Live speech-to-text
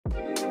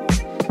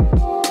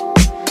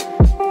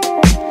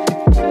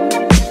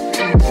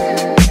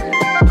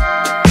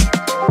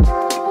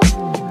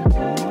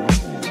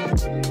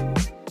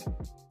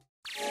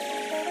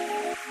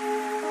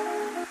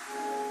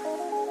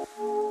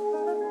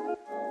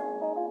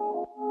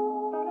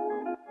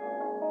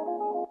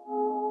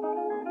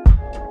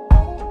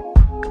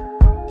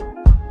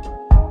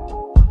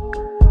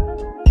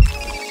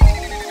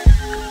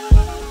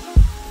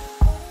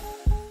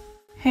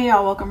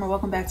y'all,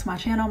 welcome back to my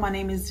channel. My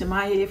name is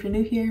Demiya if you're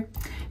new here.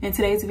 In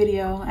today's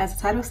video, as the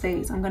title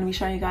states, I'm going to be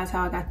showing you guys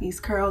how I got these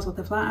curls with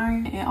the flat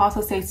iron, and also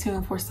stay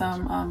tuned for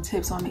some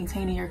tips on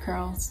maintaining your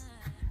curls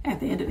at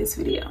the end of this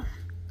video.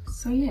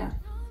 So yeah,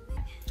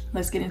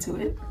 let's get into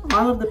it.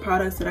 All of the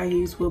products that I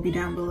use will be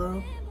down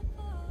below,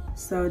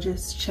 so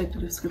just check the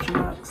description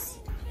box.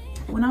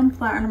 When I'm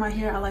flat ironing my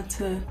hair, I like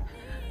to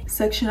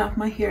section off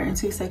my hair in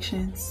 2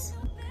 sections.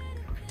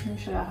 Let me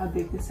show you how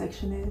big this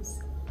section is.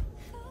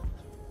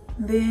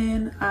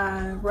 Then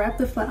I wrap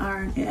the flat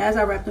iron, and as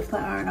I wrap the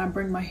flat iron, I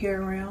bring my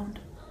hair around.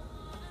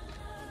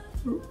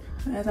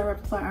 As I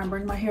wrap the flat iron,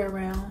 bring my hair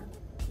around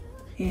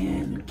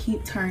and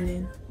keep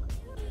turning.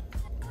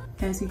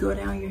 As you go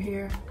down your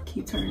hair,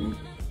 keep turning.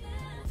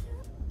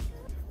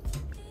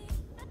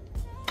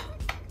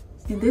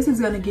 And this is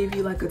gonna give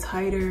you like a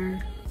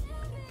tighter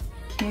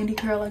candy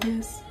curl, I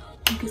guess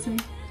you could say.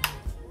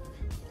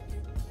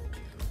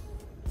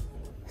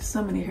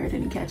 Some of your hair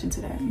didn't catch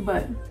into that,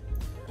 but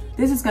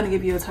this is gonna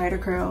give you a tighter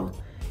curl.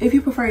 If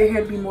you prefer your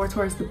hair to be more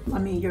towards the,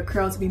 your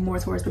curl to be more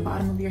towards the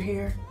bottom of your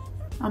hair,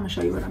 I'm gonna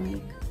show you what I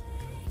mean.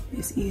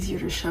 It's easier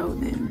to show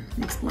than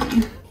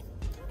explain.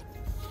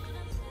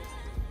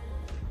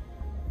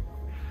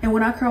 And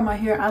when I curl my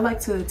hair, I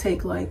like to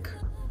take like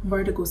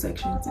vertical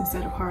sections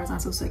instead of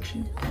horizontal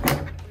sections.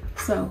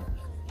 So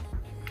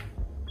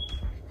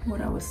what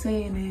I was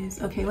saying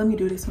is, okay, let me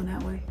do this one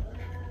that way.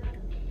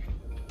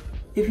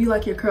 If you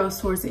like your curls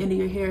towards the end of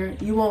your hair,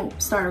 you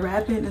won't start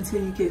wrapping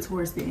until you get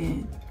towards the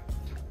end,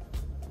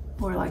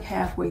 or like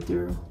halfway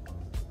through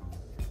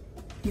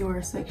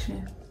your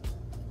section.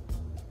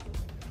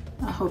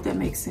 I hope that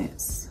makes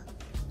sense.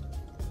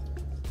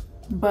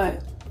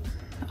 But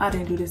I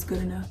didn't do this good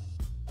enough.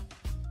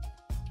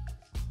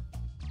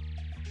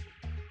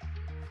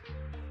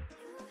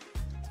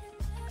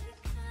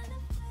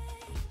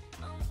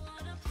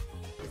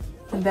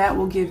 And that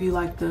will give you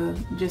like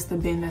just the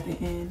bend at the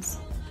ends.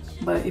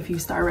 But if you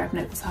start wrapping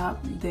at the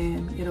top,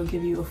 then it'll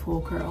give you a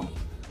full curl.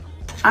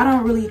 I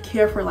don't really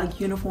care for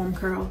like uniform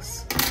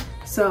curls,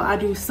 so I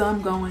do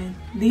some going,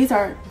 these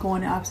are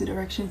going in opposite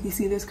directions. You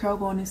see this curl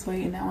going this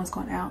way and that one's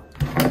going out.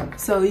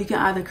 So you can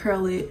either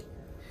curl it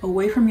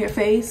away from your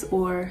face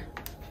or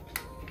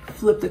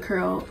flip the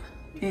curl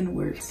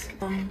inwards.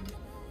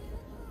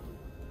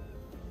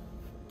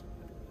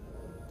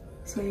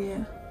 So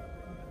yeah,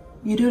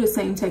 you do the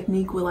same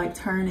technique with like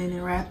turning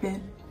and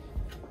wrapping,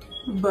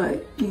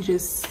 but you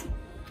just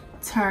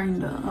turn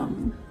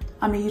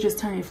the, you just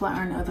turn your flat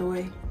iron the other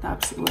way, the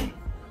opposite way.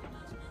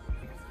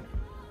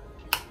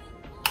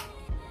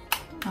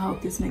 I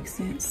hope this makes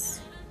sense.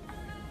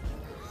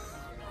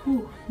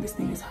 Whew, this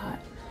thing is hot.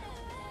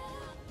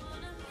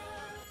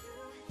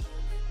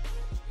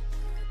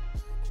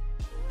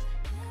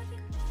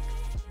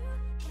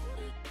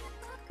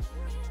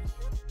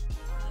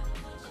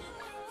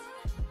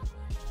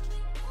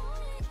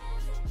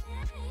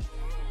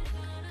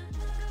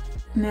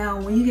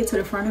 Now, when you get to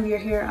the front of your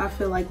hair, I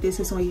feel like this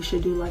is when you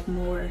should do like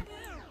more.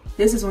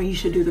 This is when you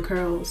should do the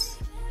curls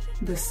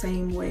the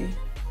same way,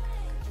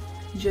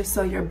 just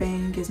so your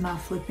bang is not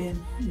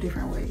flipping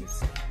different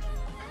ways.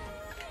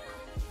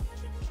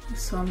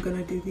 So I'm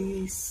gonna do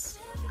these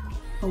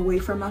away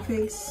from my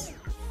face.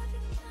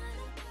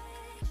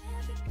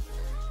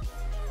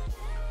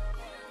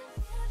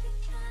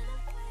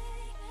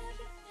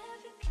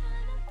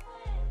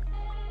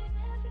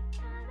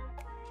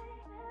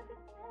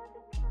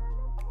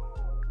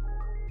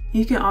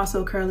 You can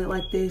also curl it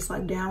like this,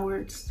 like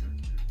downwards.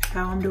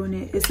 How I'm doing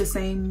it, it's the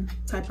same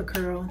type of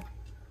curl,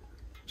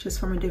 just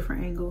from a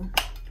different angle.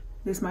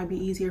 This might be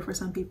easier for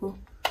some people.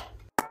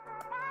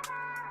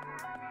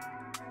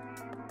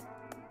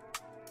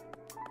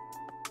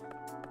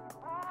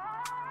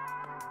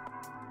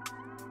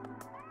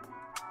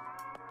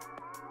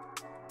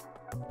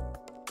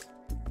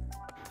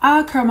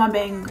 I curl my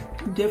bang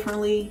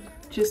differently,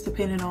 just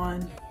depending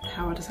on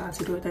how I decide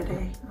to do it that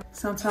day.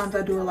 Sometimes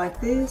I do it like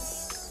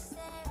this,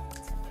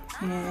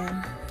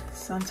 and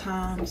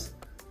sometimes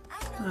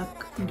I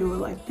can do it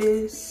like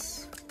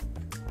this.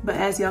 But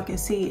as y'all can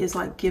see, it's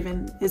like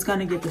it's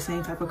gonna get the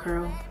same type of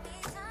curl.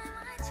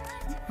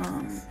 But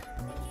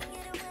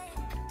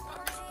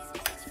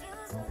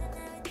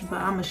I'm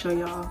gonna show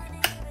y'all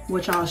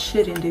what y'all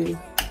shouldn't do.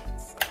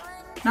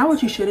 Not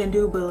what you shouldn't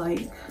do, but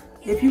like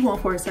if you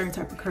want for a certain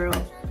type of curl,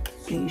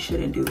 then you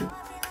shouldn't do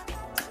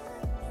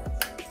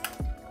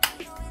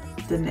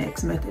the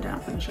next method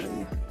I'm gonna show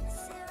you.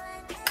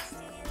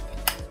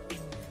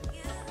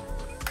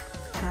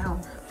 Ow.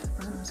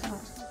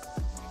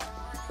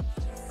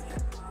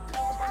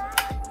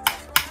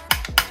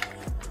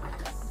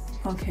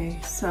 Okay,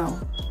 so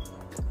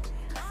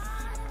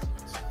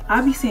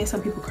I be seeing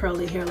some people curl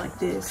their hair like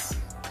this,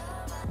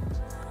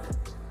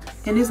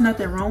 and there's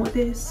nothing wrong with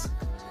this,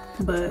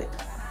 but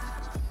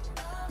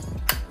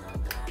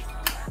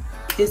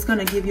it's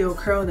gonna give you a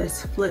curl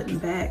that's flipping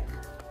back.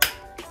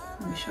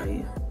 Let me show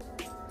you.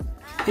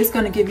 It's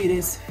gonna give you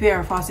this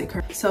Farrah Fawcett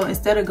curl. So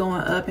instead of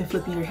going up and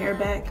flipping your hair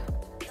back,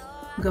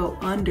 go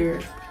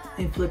under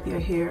and flip your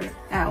hair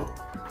out.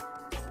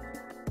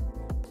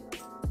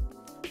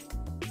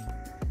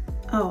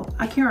 Oh,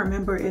 I can't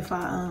remember if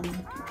I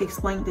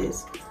explained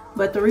this,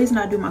 but the reason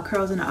I do my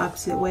curls in the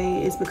opposite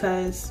way is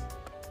because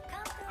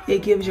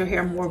it gives your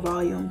hair more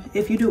volume.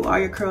 If you do all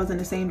your curls in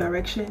the same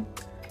direction,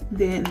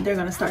 then they're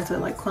gonna start to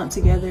like clump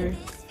together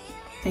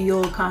and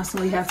you'll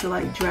constantly have to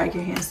like drag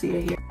your hands to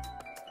your hair.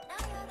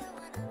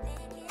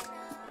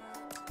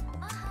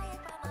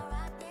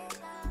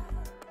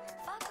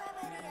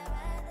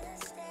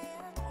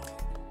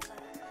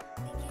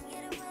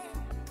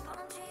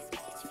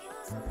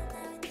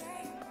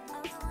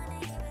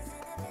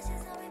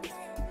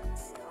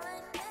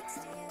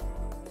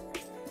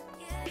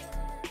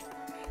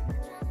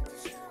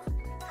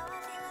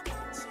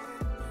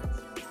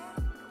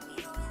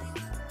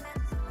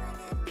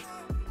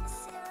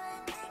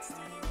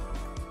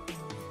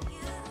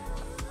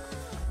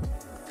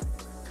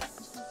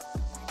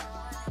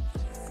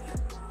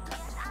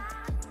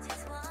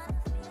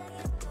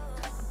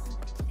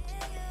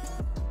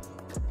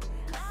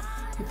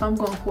 If I'm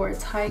going for a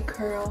tight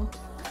curl,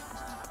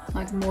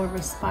 like more of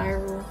a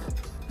spiral,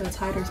 a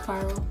tighter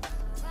spiral,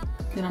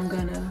 then I'm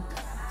gonna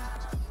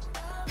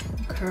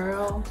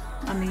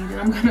then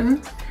I'm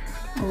gonna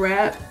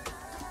wrap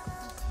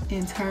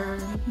and turn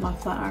my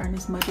flat iron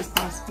as much as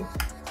possible.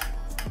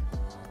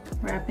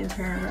 Wrap and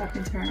turn, wrap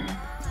and turn.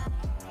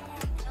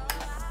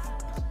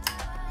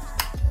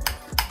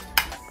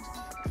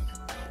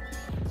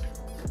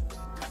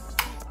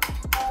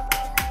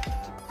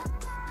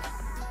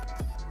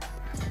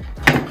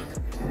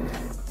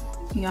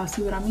 Y'all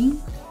see what I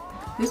mean?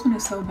 This one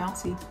is so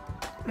bouncy.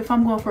 If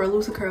I'm going for a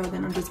looser curl,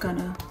 then I'm just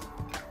gonna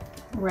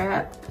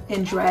wrap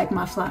and drag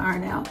my flat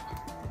iron out.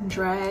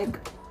 Drag,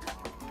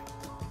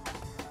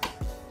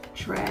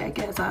 drag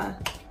as I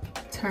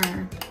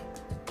turn.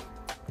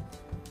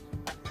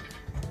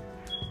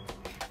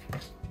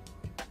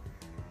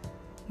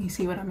 You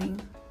see what I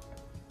mean?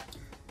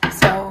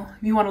 So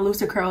if you want a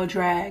looser curl,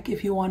 drag.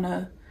 If you want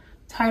a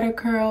tighter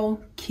curl,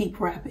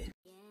 keep wrapping.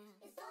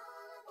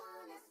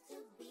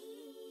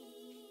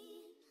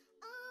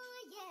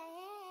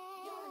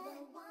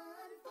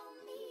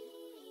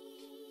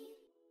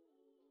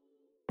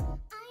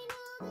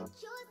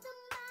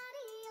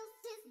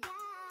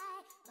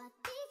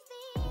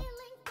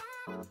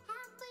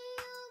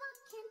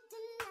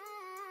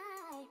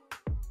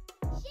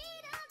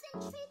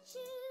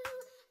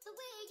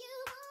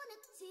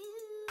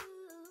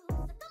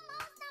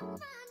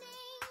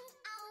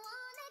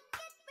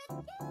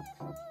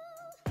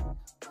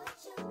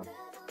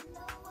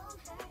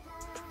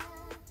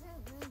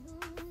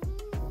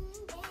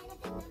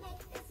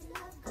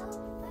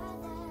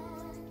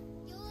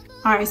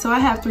 Alright, so I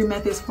have 3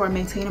 methods for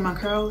maintaining my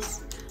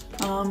curls.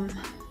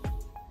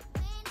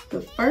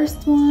 The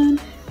first one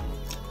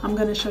I'm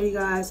gonna show you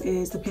guys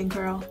is the pin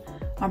curl.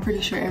 I'm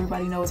pretty sure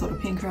everybody knows what a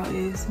pin curl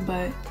is,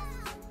 but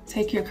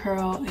take your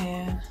curl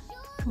and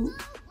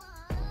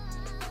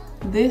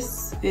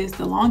this is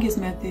the longest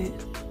method,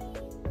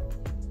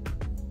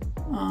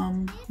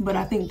 but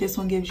I think this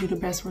one gives you the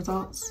best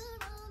results.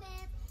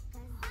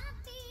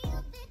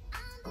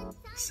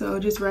 So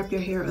just wrap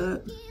your hair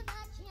up.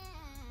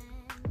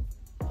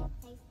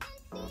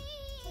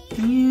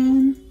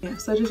 And yeah,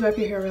 so just wrap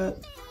your hair up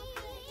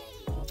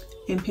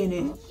and pin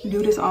it.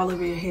 Do this all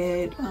over your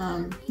head.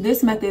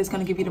 This method is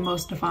gonna give you the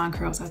most defined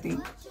curls, I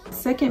think.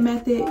 Second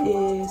method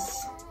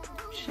is,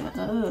 shut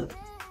up.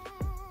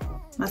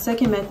 My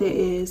second method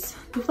is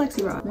the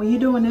flexi rod. When you're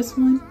doing this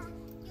one,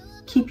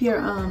 keep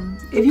your,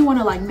 if you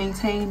wanna like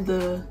maintain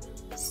the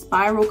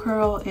spiral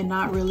curl and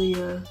not really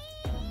a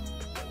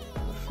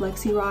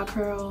flexi rod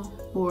curl,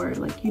 or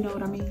like, you know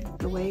what I mean,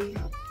 the wave,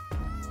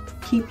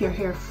 keep your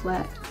hair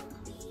flat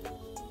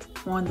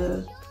on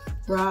the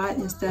rod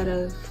instead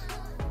of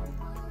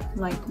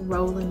like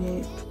rolling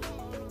it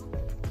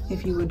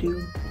if you would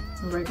do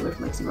a regular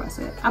flexi rod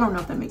set. I don't know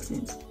if that makes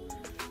sense,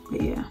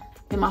 but yeah.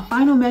 And my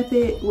final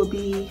method would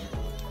be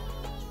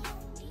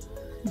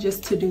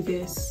just to do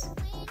this.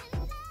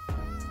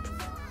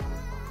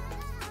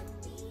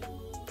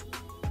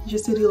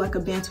 Just to do like a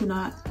bantu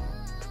knot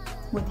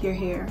with your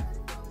hair.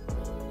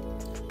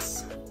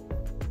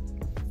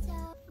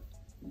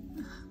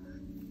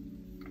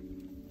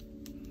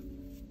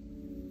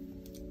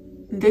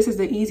 This is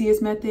the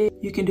easiest method.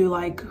 You can do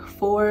like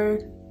 4,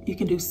 you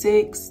can do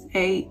 6,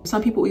 8.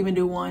 Some people even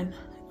do 1.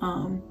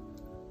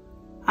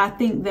 I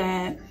think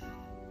that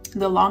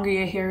the longer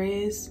your hair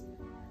is,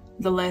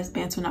 the less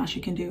bantu knots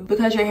you can do.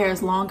 Because your hair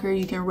is longer,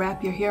 you can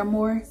wrap your hair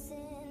more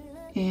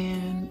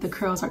and the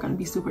curls are gonna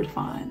be super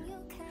defined.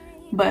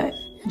 But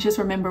just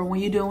remember,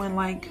 when you're doing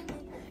like,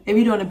 if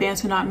you're doing a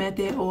bantu knot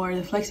method or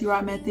the flexi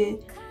rod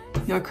method,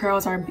 your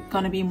curls are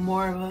gonna be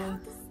more of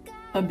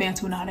a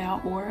bantu knot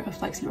out or a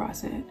flexi rod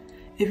set.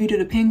 If you do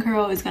the pin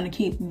curl, it's gonna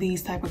keep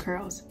these type of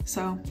curls.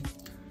 So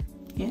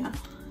yeah,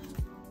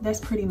 that's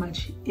pretty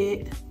much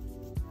it.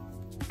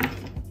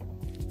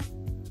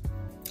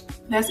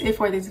 That's it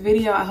for this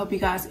video. I hope you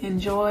guys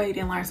enjoyed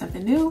and learned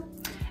something new.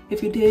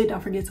 If you did,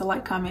 don't forget to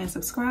like, comment, and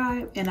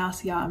subscribe, and I'll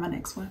see y'all in my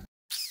next one.